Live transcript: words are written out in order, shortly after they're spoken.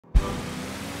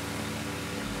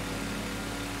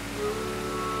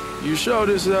You sure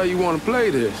this is how you want to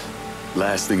play this?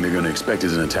 Last thing they're gonna expect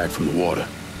is an attack from the water.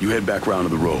 You head back round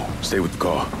to the row. Stay with the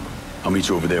car. I'll meet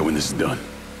you over there when this is done.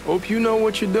 Hope you know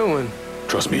what you're doing.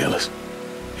 Trust me, Ellis.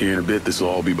 Here in a bit, this'll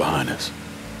all be behind us.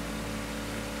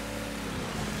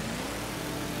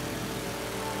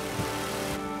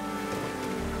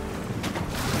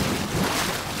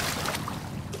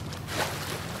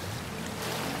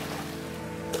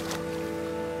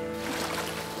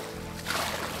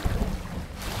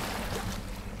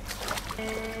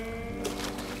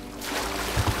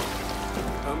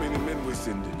 How many men we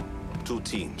sending? 2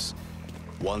 teams.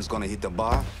 One's gonna hit the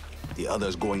bar, the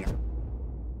other's going...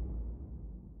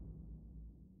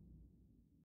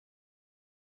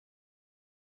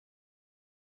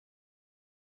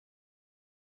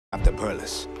 after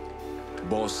Perlis.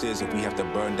 Boss says if we have to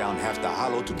burn down half the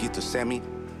hollow to get to Sammy,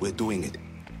 we're doing it.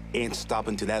 Ain't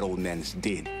stopping till that old man is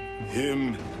dead.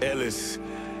 Him, Ellis,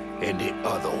 and the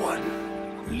other one.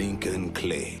 Lincoln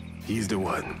Clay. He's the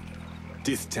one.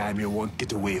 This time you won't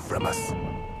get away from us.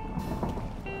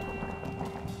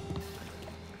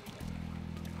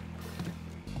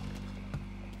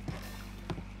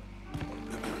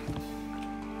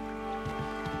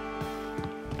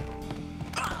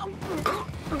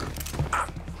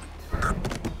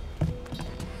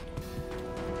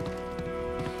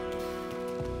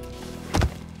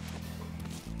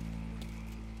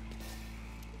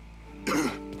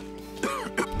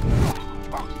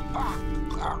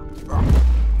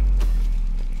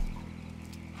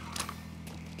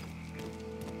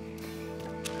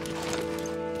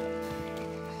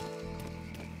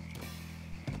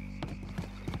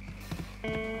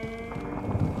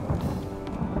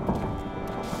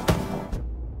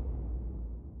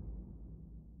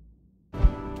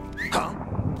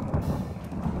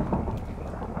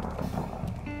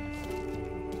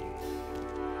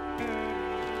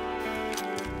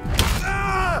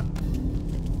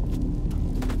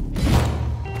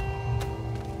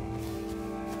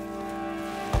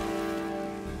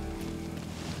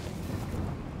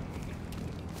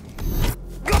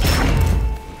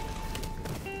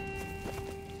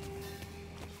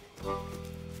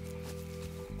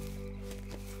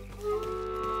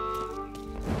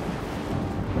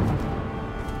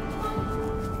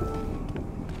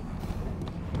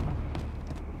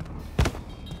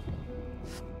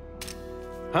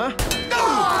 Huh?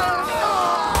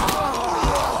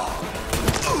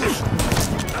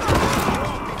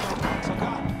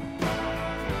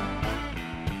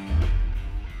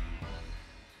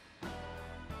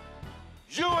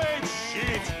 You ain't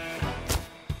shit!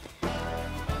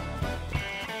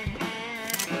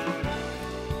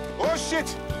 Oh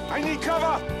shit! I need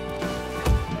cover!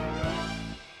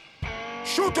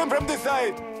 Shoot him from this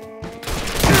side!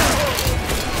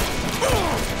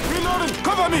 Reloading!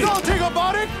 Cover me! Don't think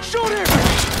about it! Shoot him!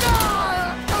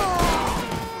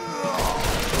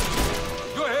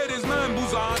 Your head is mine,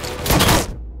 Buzan!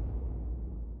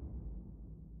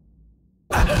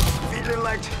 Feeling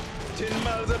like 10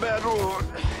 miles of bad road.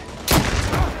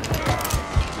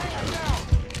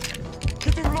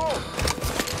 Hitting low!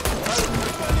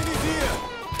 Standing is here!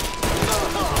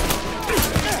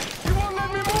 You won't let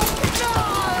me move!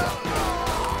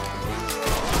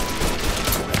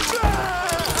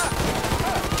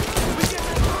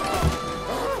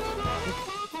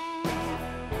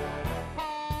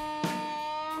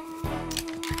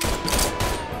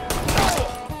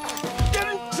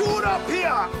 Getting chewed up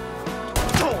here!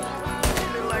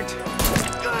 Feeling like...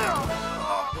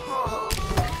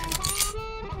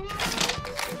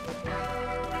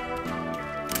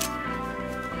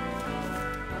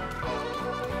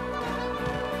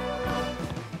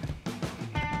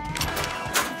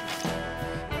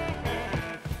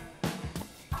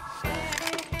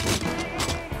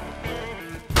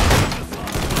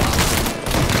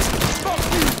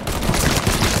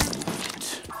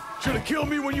 Should've killed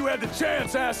me when you had the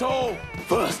chance, asshole!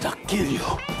 First I kill you,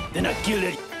 then I kill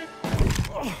it.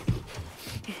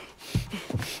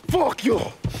 Fuck you!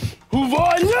 Who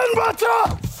var igen,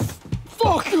 brata?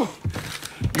 Fuck you!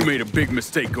 You made a big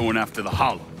mistake going after the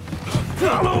Hollow.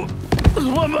 Hallo,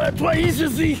 vad var det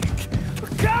Jesus i?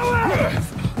 Coward!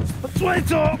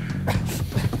 Traitor!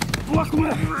 Fuck me!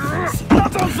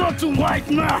 Not also to white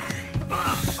man!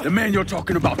 The man you're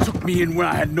talking about took me in when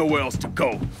I had nowhere else to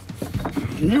go.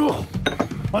 You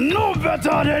are no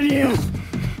better than him!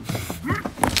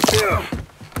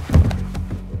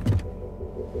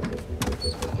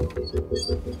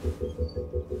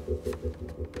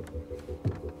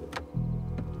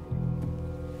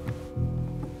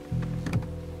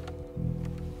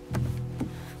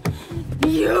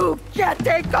 You! You can't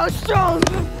take those stones!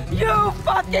 You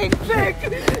fucking pig!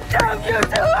 Damn you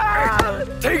to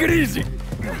hell! Take it easy!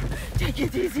 Take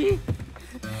it easy!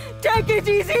 Take it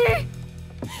easy!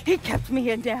 He kept me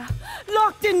in there,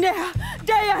 locked in there,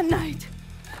 day and night.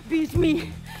 Beat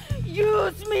me,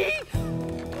 use me.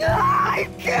 I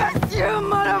curse you,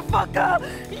 motherfucker!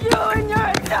 You and your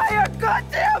entire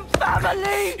goddamn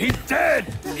family! He's dead!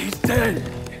 He's dead!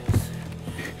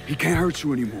 He can't hurt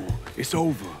you anymore. It's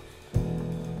over.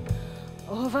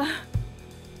 Over?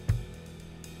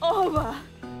 Over!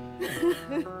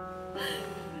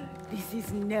 This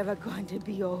is never going to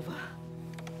be over.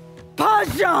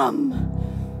 Pajam!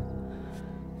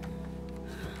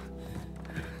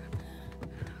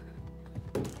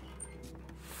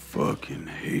 Fucking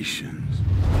Haitians.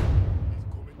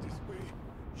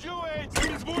 You ain't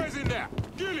seen his boys in there!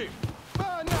 Kill him!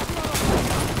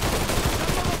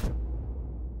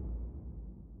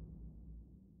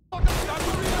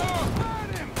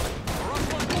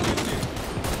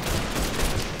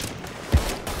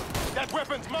 That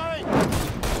weapon's mine! Too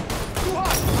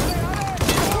hot!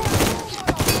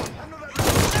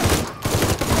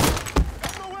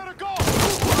 There's nowhere to go!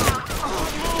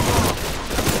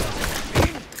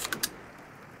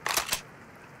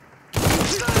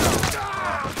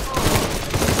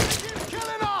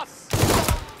 Killing us!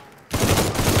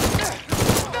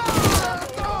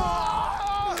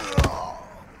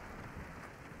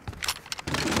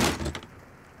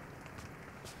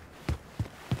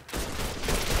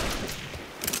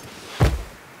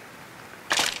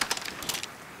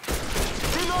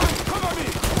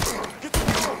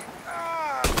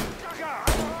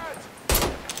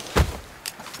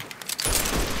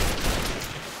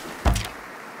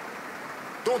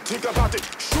 Don't think about it.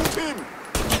 Shoot him.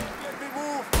 Let me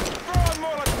move. Throw on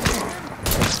more like him.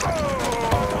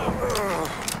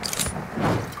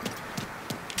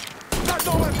 That's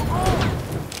nowhere to go.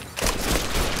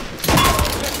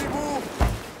 Let me move.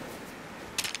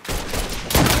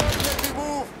 Let me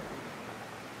move.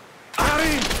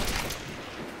 Hurry.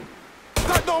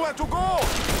 That's nowhere to go.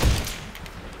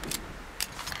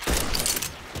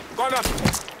 Gone up.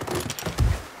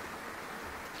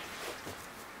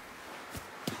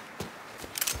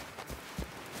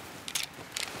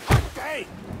 Hey!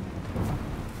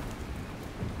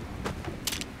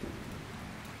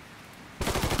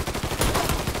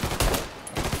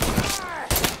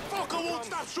 Fucker won't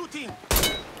stop shooting!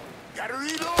 Gotta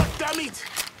reload, damn it!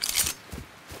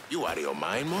 You out of your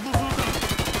mind, motherfucker?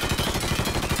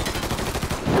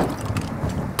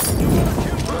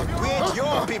 We ain't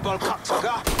your people,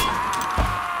 cocksucker!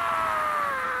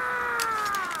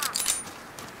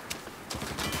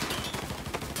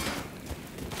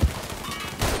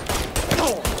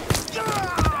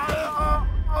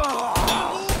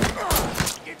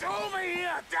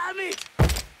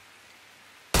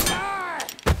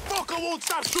 Won't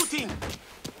stop shooting!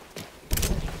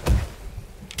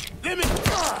 Let me...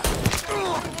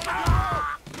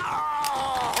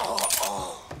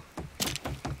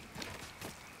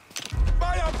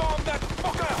 Firebomb that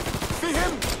fucker! See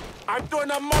him? I'm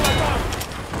doing a Molotov!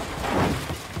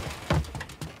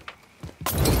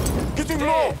 Getting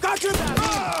low! Got him!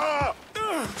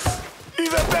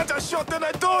 He's a better shot than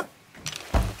I thought!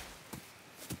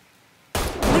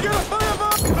 We got a firebomb!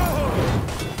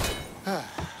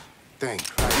 Thank you.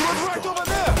 He was right over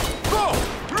there! Go!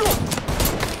 Look!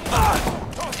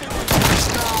 Toss him in!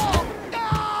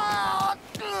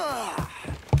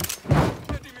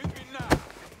 Let him hit me now!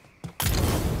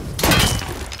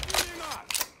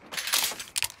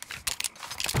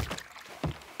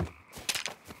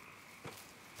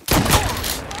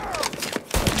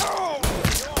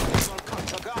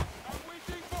 I'm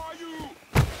waiting for you!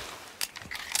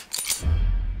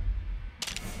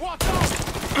 Watch out!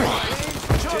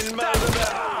 Just that.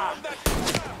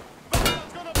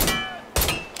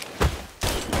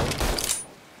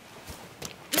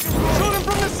 Shoot him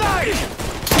from the side!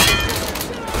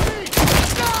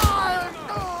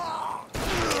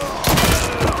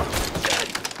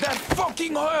 That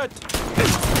fucking hurt!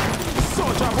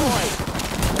 Soldier boy!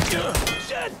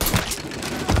 Shit!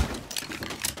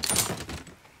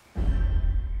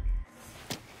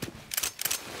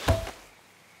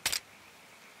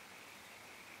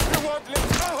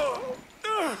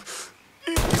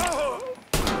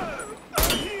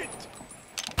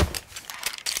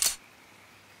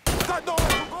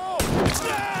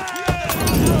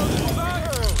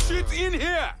 Shit's in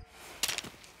here!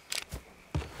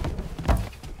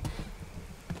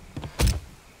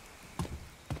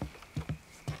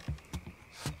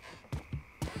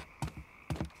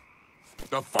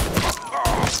 The fuck?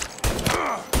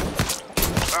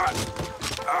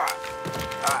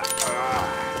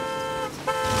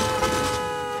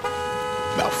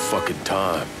 fucking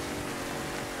time.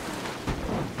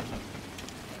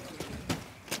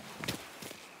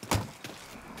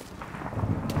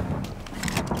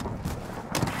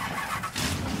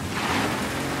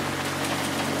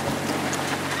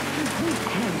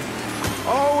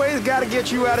 Always gotta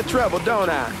get you out of trouble, don't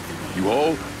I? You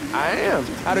hold? I am.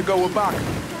 How'd it go with Baka?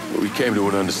 Well, we came to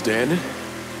an understanding.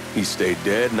 He stayed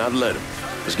dead, and I'd let him.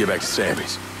 Let's get back to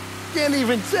Sammy's. Can't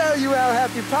even tell you how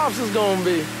happy Pops is gonna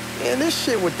be. Man, this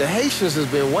shit with the Haitians has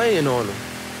been weighing on him.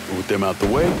 But with them out the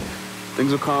way,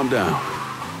 things will calm down.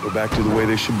 Go back to the way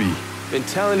they should be. Been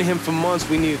telling him for months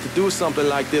we needed to do something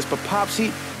like this, but Pops, I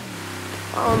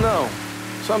don't know.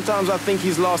 Sometimes I think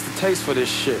he's lost the taste for this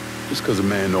shit. Just because a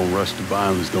man don't rush to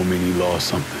violence don't mean he lost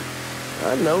something.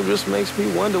 I know, just makes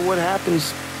me wonder what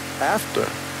happens after,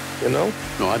 you know?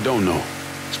 No, I don't know.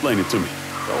 Explain it to me.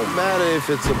 Don't matter if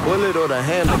it's a bullet or the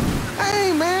hand of...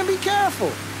 Hey, man, be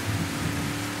careful.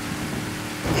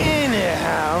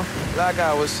 Anyhow, like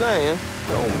I was saying,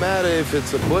 don't matter if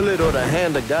it's a bullet or the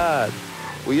hand of God.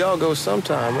 We all go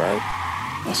sometime, right?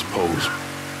 I suppose.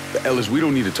 But Ellis, we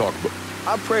don't need to talk about...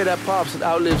 I pray that Pops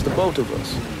outlives the both of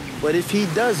us. But if he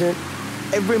doesn't,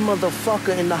 every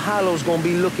motherfucker in the hollow's gonna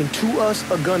be looking to us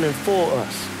or gunning for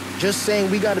us. Just saying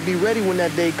we gotta be ready when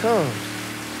that day comes.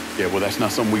 Yeah, well, that's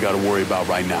not something we gotta worry about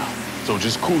right now. So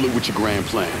just cool it with your grand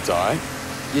plans, all right?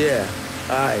 Yeah,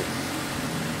 all right.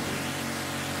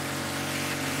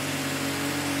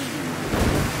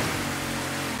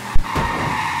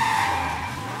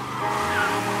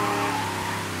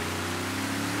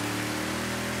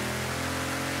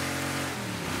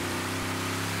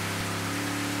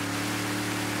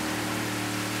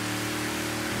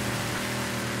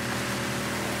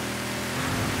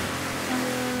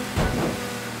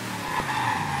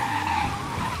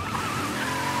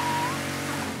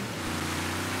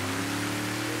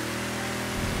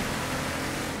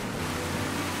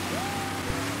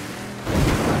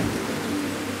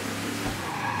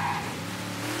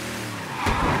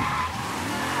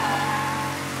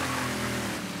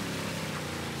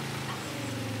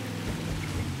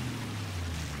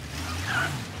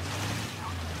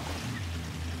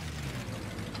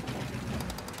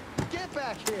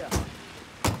 Back here.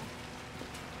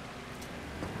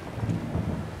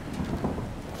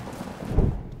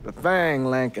 The thing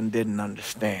Lincoln didn't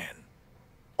understand,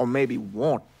 or maybe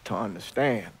want to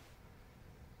understand,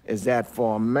 is that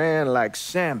for a man like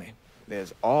Sammy,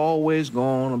 there's always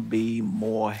gonna be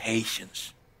more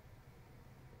Haitians.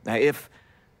 Now, if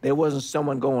there wasn't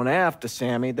someone going after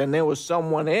Sammy, then there was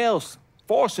someone else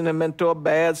forcing him into a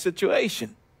bad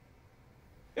situation.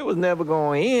 It was never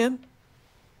going to end.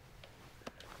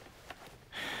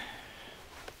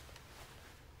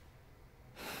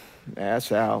 That's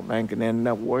how Lincoln ended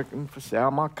up working for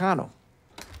Sal Marcano.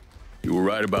 You were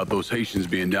right about those Haitians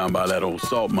being down by that old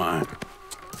salt mine.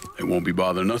 They won't be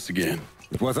bothering us again.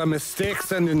 It was a mistake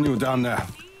sending you down there.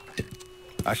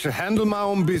 I should handle my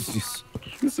own business.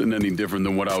 This isn't any different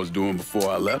than what I was doing before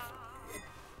I left.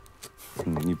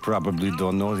 You probably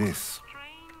don't know this.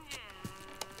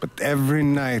 But every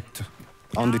night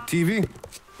on the TV,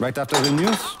 right after the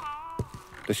news,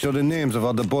 they show the names of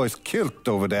all the boys killed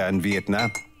over there in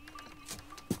Vietnam.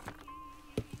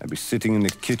 I'd be sitting in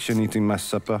the kitchen eating my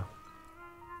supper,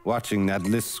 watching that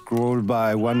list scroll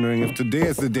by, wondering if today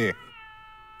is the day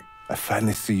I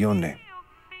finally see your name.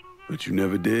 But you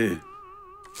never did.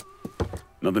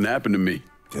 Nothing happened to me.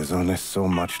 There's only so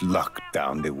much luck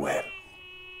down the well.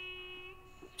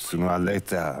 Sooner or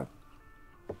later,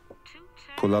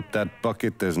 pull up that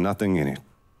bucket, there's nothing in it.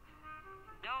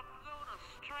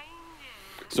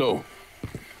 So,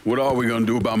 what are we gonna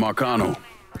do about Marcano?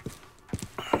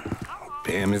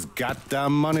 Pay him his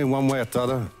goddamn money one way or the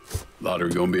other.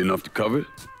 Lottery gonna be enough to cover it?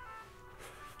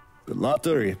 The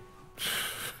lottery?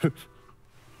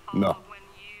 No.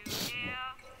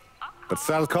 But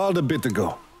Sal called a bit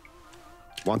ago.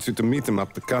 Wants you to meet him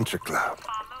up the country club.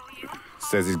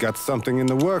 Says he's got something in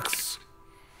the works.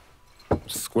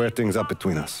 Square things up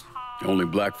between us. The only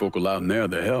black folk allowed in there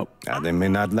to help. Now, they may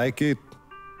not like it,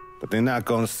 but they're not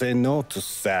gonna say no to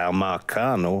Sal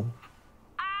Marcano.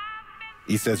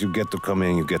 He says you get to come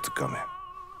in, you get to come in.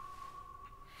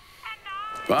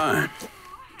 Fine.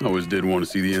 I always did want to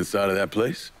see the inside of that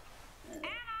place.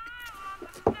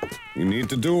 You need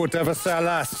to do whatever Sal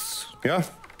asks, yeah?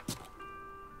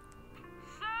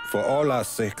 For all our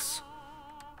sakes.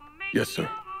 Yes, sir.